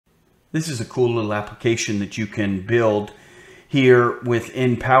This is a cool little application that you can build here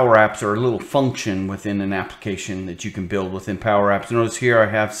within PowerApps, or a little function within an application that you can build within PowerApps. Notice here I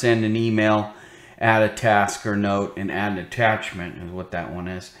have send an email, add a task or note, and add an attachment is what that one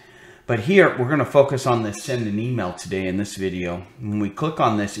is. But here we're going to focus on this send an email today in this video. When we click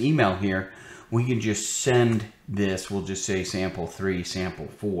on this email here, we can just send this. We'll just say sample 3, sample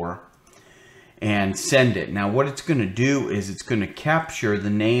 4. And send it. Now what it's going to do is it's going to capture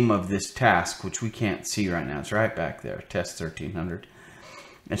the name of this task, which we can't see right now. It's right back there, test 1300.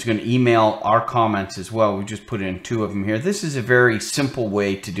 It's going to email our comments as well. We just put in 2 of them here. This is a very simple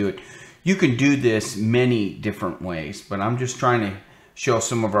way to do it. You can do this many different ways, but I'm just trying to show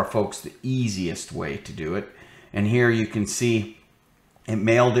some of our folks the easiest way to do it. And here you can see it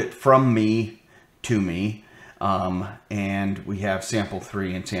mailed it from me to me. And we have sample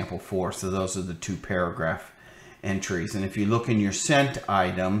 3 and sample 4. So those are the 2 paragraph entries. And if you look in your sent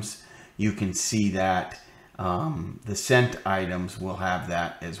items, you can see that the sent items will have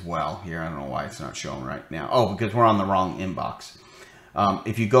that as well here. I don't know why it's not showing right now. Oh, because we're on the wrong inbox.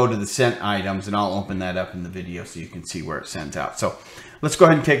 If you go to the sent items, and I'll open that up in the video so you can see where it sends out. So let's go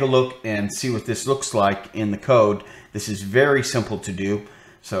ahead and take a look and see what this looks like in the code. This is very simple to do.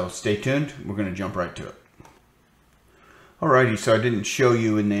 So stay tuned. We're going to jump right to it. Alrighty, so I didn't show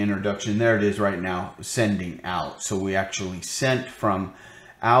you in the introduction. There it is right now, sending out. So we actually sent from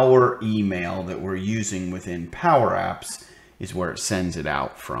our email that we're using within PowerApps is where it sends it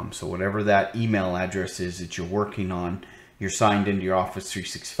out from. So whatever that email address is that you're working on, you're signed into your Office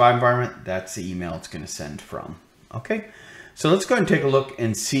 365 environment, that's the email it's going to send from. Okay, so let's go ahead and take a look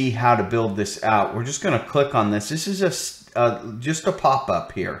and see how to build this out. We're just going to click on this. This is just a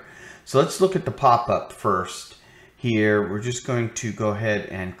pop-up here. So let's look at the pop-up first. Here, we're just going to go ahead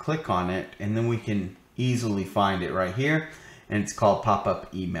and click on it, and then we can easily find it right here, and it's called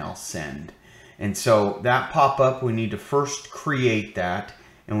Pop-Up Email Send. And so that pop-up, we need to first create that,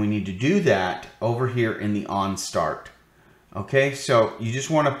 and we need to do that over here in the on start. Okay, so you just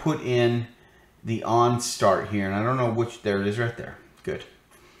want to put in the on start here, and I don't know which, there it is right there. Good.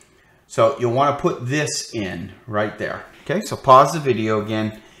 So you'll want to put this in right there. Okay, so pause the video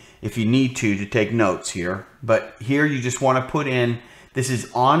again if you need to take notes here. But here you just want to put in, this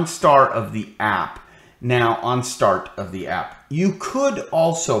is on start of the app. Now on start of the app. You could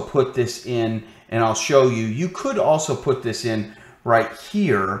also put this in, and I'll show you, you could also put this in right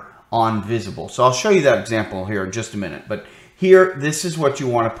here on visible. So I'll show you that example here in just a minute. But here, this is what you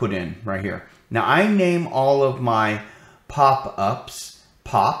want to put in right here. Now I name all of my pop-ups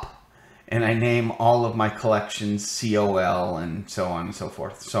pop, and I name all of my collections COL, and so on and so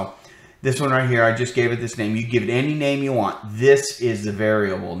forth. So this one right here, I just gave it this name. You give it any name you want. This is the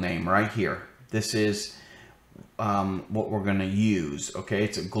variable name right here. This is what we're going to use. Okay,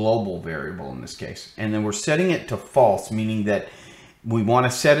 it's a global variable in this case. And then we're setting it to false, meaning that we want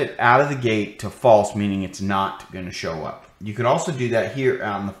to set it out of the gate to false, meaning it's not going to show up. You could also do that here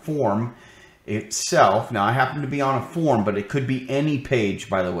on the form itself. Now I happen to be on a form, but it could be any page,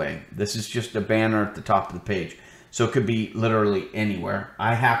 by the way. This is just a banner at the top of the page. So it could be literally anywhere.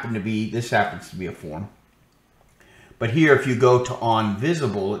 I happen to be, this happens to be a form. But here, if you go to on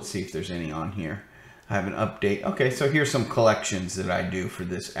visible, let's see if there's any on here. I have an update. Okay, so here's some collections that I do for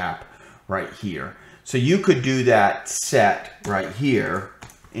this app right here. So you could do that set right here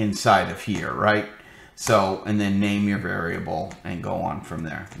inside of here, right? So, and then name your variable and go on from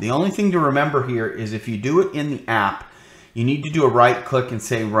there. The only thing to remember here is if you do it in the app, you need to do a right click and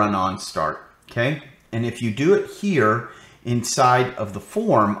say run on start, okay? And if you do it here inside of the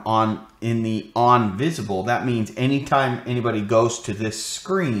form in the on visible, that means anytime anybody goes to this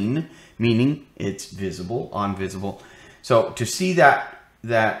screen, meaning it's visible, on visible. So to see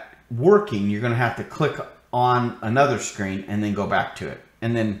that working, you're gonna have to click on another screen and then go back to it.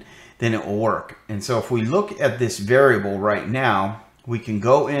 And then it will work. And so if we look at this variable right now, we can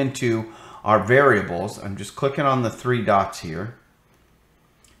go into our variables. I'm just clicking on the 3 dots here.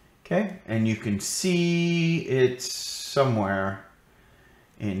 Okay, and you can see it's somewhere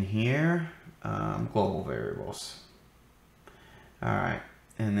in here, global variables. All right,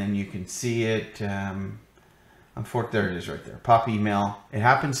 and then you can see it, there it is right there, pop email. It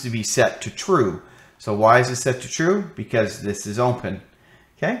happens to be set to true. So why is it set to true? Because this is open,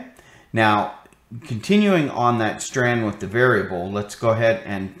 okay? Now, continuing on that strand with the variable, let's go ahead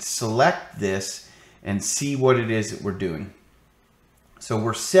and select this and see what it is that we're doing. So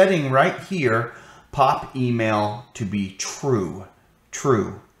we're setting right here, pop email to be true,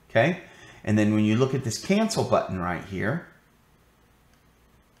 okay? And then when you look at this cancel button right here,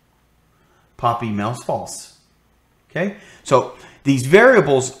 pop email is false, Okay, so these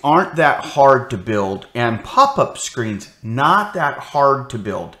variables aren't that hard to build, and pop-up screens not that hard to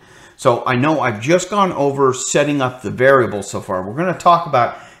build. So I know I've just gone over setting up the variables so far. We're going to talk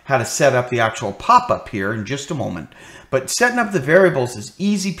about how to set up the actual pop-up here in just a moment. But setting up the variables is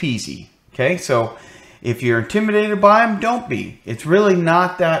easy peasy. Okay, so if you're intimidated by them, don't be. It's really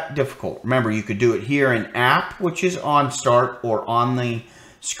not that difficult. Remember, you could do it here in app, which is on start, or on the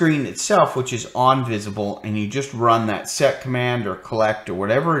screen itself, which is on visible, and you just run that set command or collect or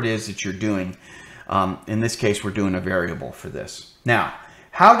whatever it is that you're doing. In this case, we're doing a variable for this. Now,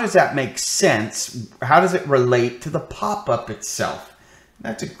 how does that make sense? How does it relate to the pop-up itself?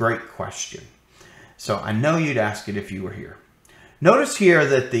 That's a great question. So I know you'd ask it if you were here. Notice here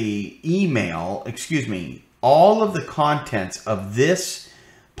that the email, all of the contents of this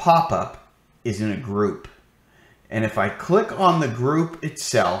pop-up is in a group. And if I click on the group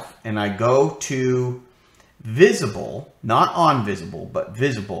itself and I go to visible, not on visible, but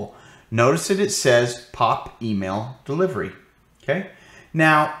visible, notice that it says pop email delivery. Okay.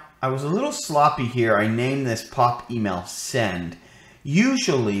 Now, I was a little sloppy here. I named this pop email send.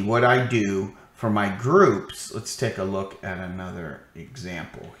 Usually what I do for my groups, let's take a look at another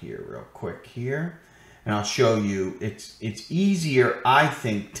example here real quick here. And I'll show you, it's easier, I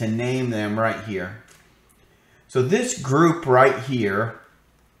think, to name them right here. So this group right here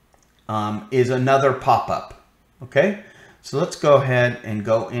is another pop-up, okay? So let's go ahead and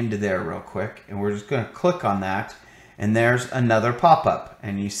go into there real quick, and we're just gonna click on that, and there's another pop-up,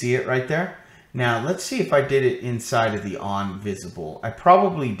 and you see it right there? Now, let's see if I did it inside of the on visible. I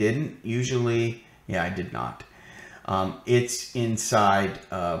probably didn't, usually, yeah, I did not. It's inside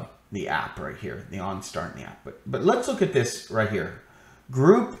of the app right here, the on start in the app. But let's look at this right here.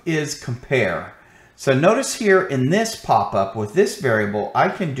 Group is compare. So notice here in this pop-up with this variable, I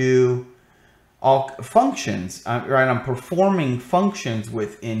can do all functions, right? I'm performing functions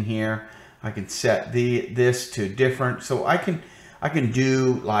within here. I can set this to different, so I can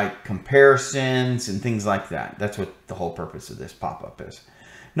do like comparisons and things like that. That's what the whole purpose of this pop-up is.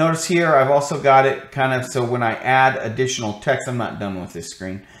 Notice here, I've also got it kind of, so when I add additional text, I'm not done with this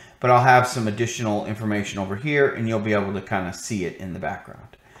screen, but I'll have some additional information over here and you'll be able to kind of see it in the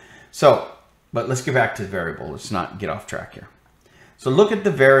background. So, but let's get back to the variable. Let's not get off track here. So look at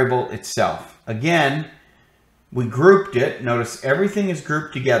the variable itself. Again, we grouped it. Notice everything is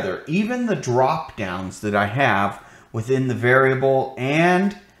grouped together. Even the drop downs that I have within the variable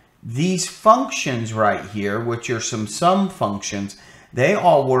and these functions right here, which are some sum functions, they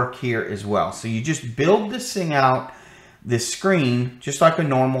all work here as well. So you just build this thing out, this screen, just like a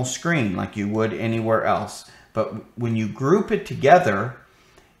normal screen, like you would anywhere else. But when you group it together,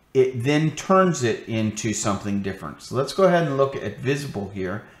 it then turns it into something different. So let's go ahead and look at visible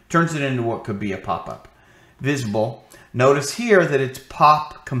here. Turns it into what could be a pop-up. Visible. Notice here that it's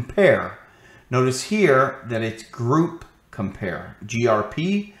pop compare. Notice here that it's group compare.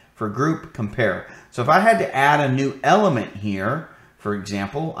 GRP for group compare. So if I had to add a new element here, for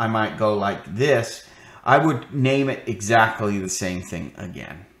example, I might go like this. I would name it exactly the same thing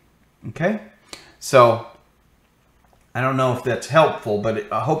again. Okay? So I don't know if that's helpful, but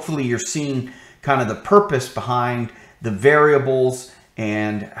hopefully you're seeing kind of the purpose behind the variables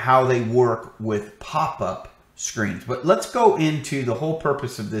and how they work with pop-up screens. But let's go into the whole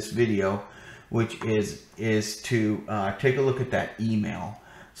purpose of this video, which is to take a look at that email.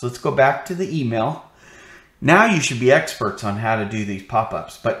 So let's go back to the email. Now you should be experts on how to do these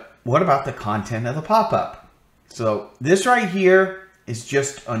pop-ups, but what about the content of the pop-up? So this right here is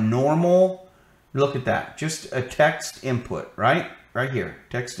just a normal, look at that, just a text input, right? Right here,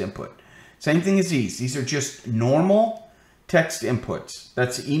 text input. Same thing as these. These are just normal text inputs.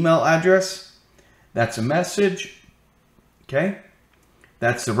 That's the email address. That's a message. Okay.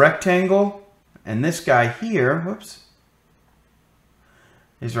 That's the rectangle. And this guy here, whoops,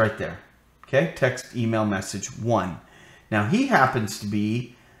 is right there. Okay. Text email message 1. Now he happens to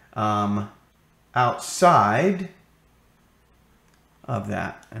be outside of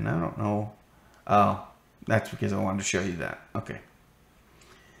that. And I don't know. Oh, that's because I wanted to show you that. Okay.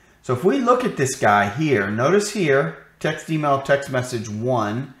 So if we look at this guy here, notice here, text email, text message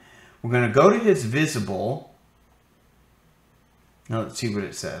 1. We're going to go to his visible. Now let's see what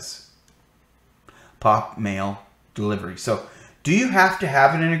it says. Pop mail delivery. So do you have to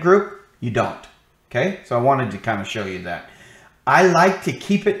have it in a group? You don't. Okay. So I wanted to kind of show you that. I like to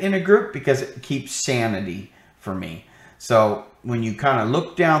keep it in a group because it keeps sanity for me. So when you kind of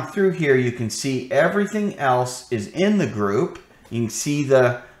look down through here, you can see everything else is in the group. You can see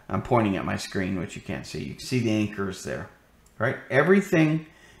the, I'm pointing at my screen, which you can't see. You can see the anchors there, right? Everything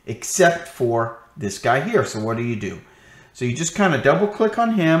except for this guy here. So what do? So you just kind of double click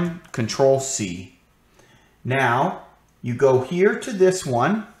on him, Control C. Now you go here to this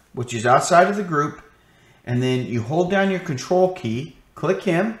one, which is outside of the group, and then you hold down your Control key, click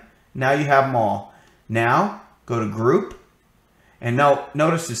him. Now you have them all. Now go to group, and now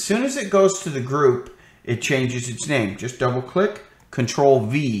notice as soon as it goes to the group, it changes its name. Just double click, Control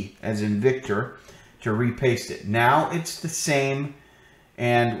V as in Victor, to repaste it. Now it's the same,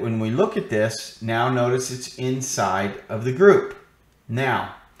 and when we look at this, now notice it's inside of the group.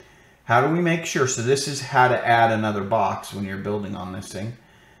 Now, how do we make sure? So this is how to add another box when you're building on this thing.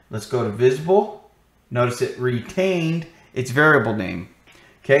 Let's go to visible. Notice it retained its variable name.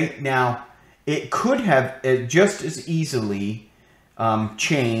 Okay, now it could have just as easily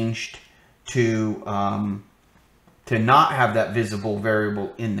changed to not have that visible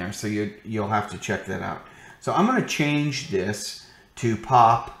variable in there. So you'll have to check that out. So I'm going to change this to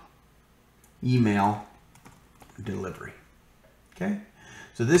pop email delivery. Okay,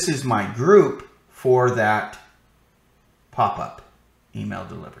 so this is my group for that pop-up email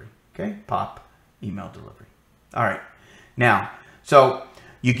delivery. Okay, pop email delivery. All right, now, so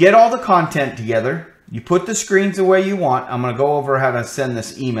you get all the content together. You put the screens the way you want. I'm going to go over how to send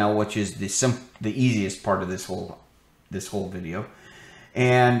this email, which is the easiest part of this whole video.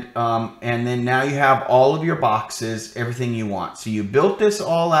 And then now you have all of your boxes, everything you want. So you built this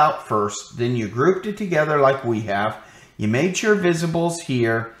all out first, then you grouped it together like we have. You made sure visible's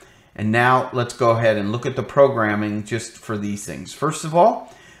here, and now let's go ahead and look at the programming just for these things. First of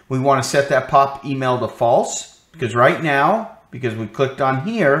all, we want to set that pop email to false, because right now, because we clicked on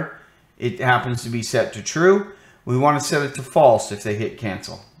here, it happens to be set to true. We want to set it to false if they hit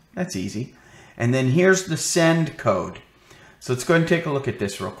cancel. That's easy. And then here's the send code. So let's go ahead and take a look at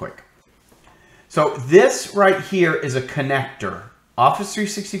this real quick. So this right here is a connector. Office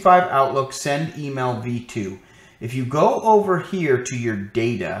 365 Outlook Send Email V2. If you go over here to your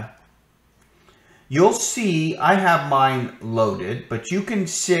data, you'll see I have mine loaded, but you can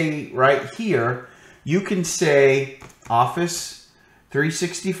say right here, you can say Office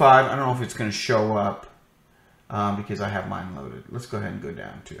 365. I don't know if it's going to show up because I have mine loaded. Let's go ahead and go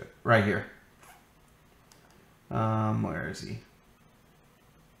down to it right here. Where is he?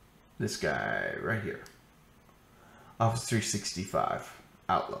 This guy right here. Office 365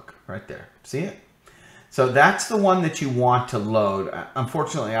 Outlook right there. See it? So that's the one that you want to load.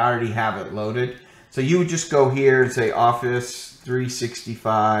 Unfortunately, I already have it loaded. So you would just go here and say Office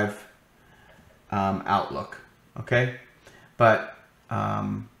 365 Outlook. Okay? But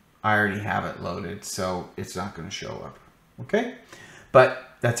I already have it loaded, so it's not going to show up. Okay? But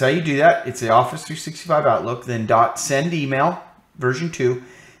that's how you do that. It's the Office 365 Outlook, then .send email, version 2.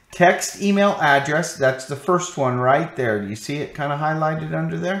 Text email address, that's the first one right there. Do you see it kind of highlighted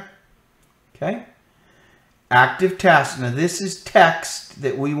under there? Okay. Active task. Now this is text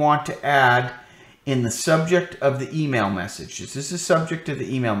that we want to add in the subject of the email message. This is the subject of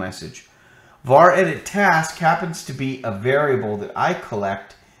the email message. var edit task happens to be a variable that I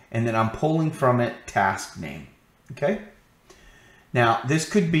collect, and then I'm pulling from it task name. Okay. Now, this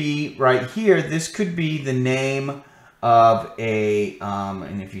could be right here, this could be the name of a,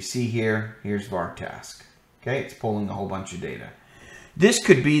 and if you see here, here's var task. Okay, it's pulling a whole bunch of data. This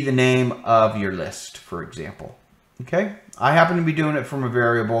could be the name of your list, for example. Okay, I happen to be doing it from a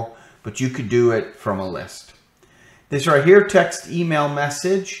variable, but you could do it from a list. This right here, text email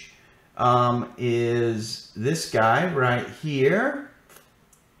message, is this guy right here.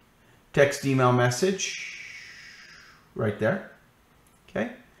 Text email message, right there.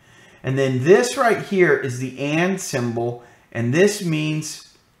 Okay, and then this right here is the and symbol, and this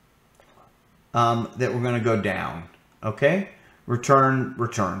means that we're going to go down. Okay, return.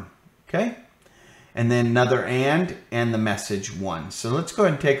 Okay, and then another and the message 1. So let's go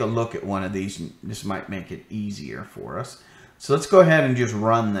ahead and take a look at one of these. This might make it easier for us. So let's go ahead and just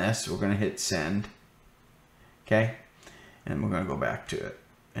run this. We're going to hit send. Okay, and we're going to go back to it,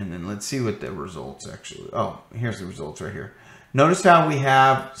 and then let's see what the results actually. Oh, here's the results right here. Notice how we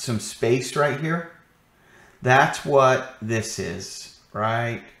have some space right here? That's what this is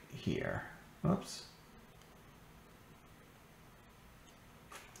right here. Oops.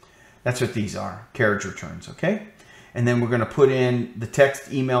 That's what these are, carriage returns, okay? And then we're going to put in the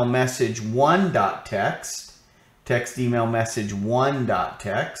text email message 1.text, text email message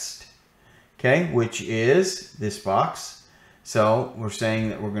 1.text, okay, which is this box. So we're saying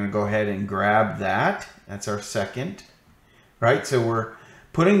that we're going to go ahead and grab that. That's our second. Right, so we're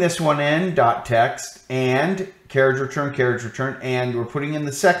putting this one in, .text, and carriage return, and we're putting in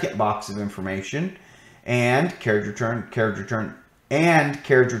the second box of information, and carriage return, and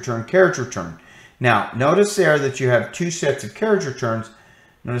carriage return. Now, notice there that you have two sets of carriage returns.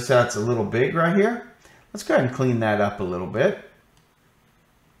 Notice that's a little big right here. Let's go ahead and clean that up a little bit.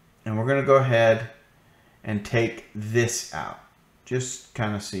 And we're going to go ahead and take this out, just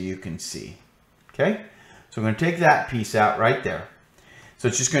kind of so you can see. Okay, so I'm going to take that piece out right there. So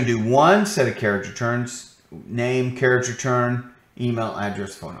it's just going to do one set of carriage returns: name, carriage return, email,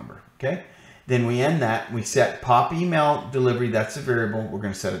 address, phone number. Okay, then we end that. We set pop email delivery. That's a variable. We're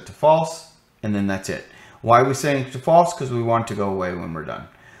going to set it to false, and then that's it. Why are we setting it to false? Because we want it to go away when we're done.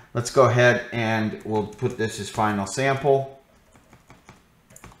 Let's go ahead and we'll put this as final sample.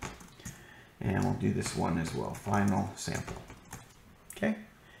 And we'll do this one as well, final sample. Okay,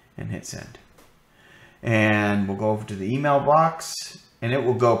 and hit send. And we'll go over to the email box, and it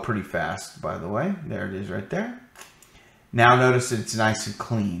will go pretty fast, by the way. There it is right there. Now notice that it's nice and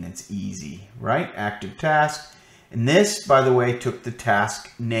clean. It's easy, right? Active task. And this, by the way, took the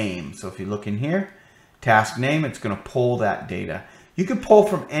task name. So if you look in here, task name, it's going to pull that data. You can pull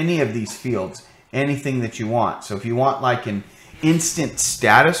from any of these fields anything that you want. So if you want like an instant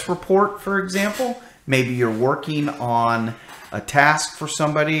status report, for example, maybe you're working on a task for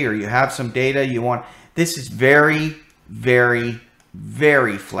somebody or you have some data you want. This is very, very,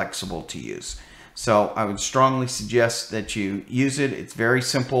 very flexible to use. So I would strongly suggest that you use it. It's very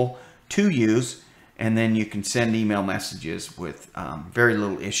simple to use, and then you can send email messages with very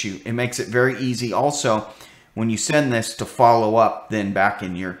little issue. It makes it very easy also when you send this to follow up then back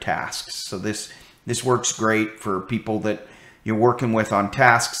in your tasks. So this works great for people that you're working with on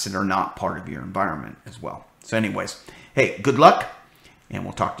tasks that are not part of your environment as well. So anyways, hey, good luck, and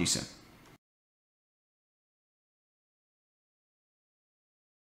we'll talk to you soon.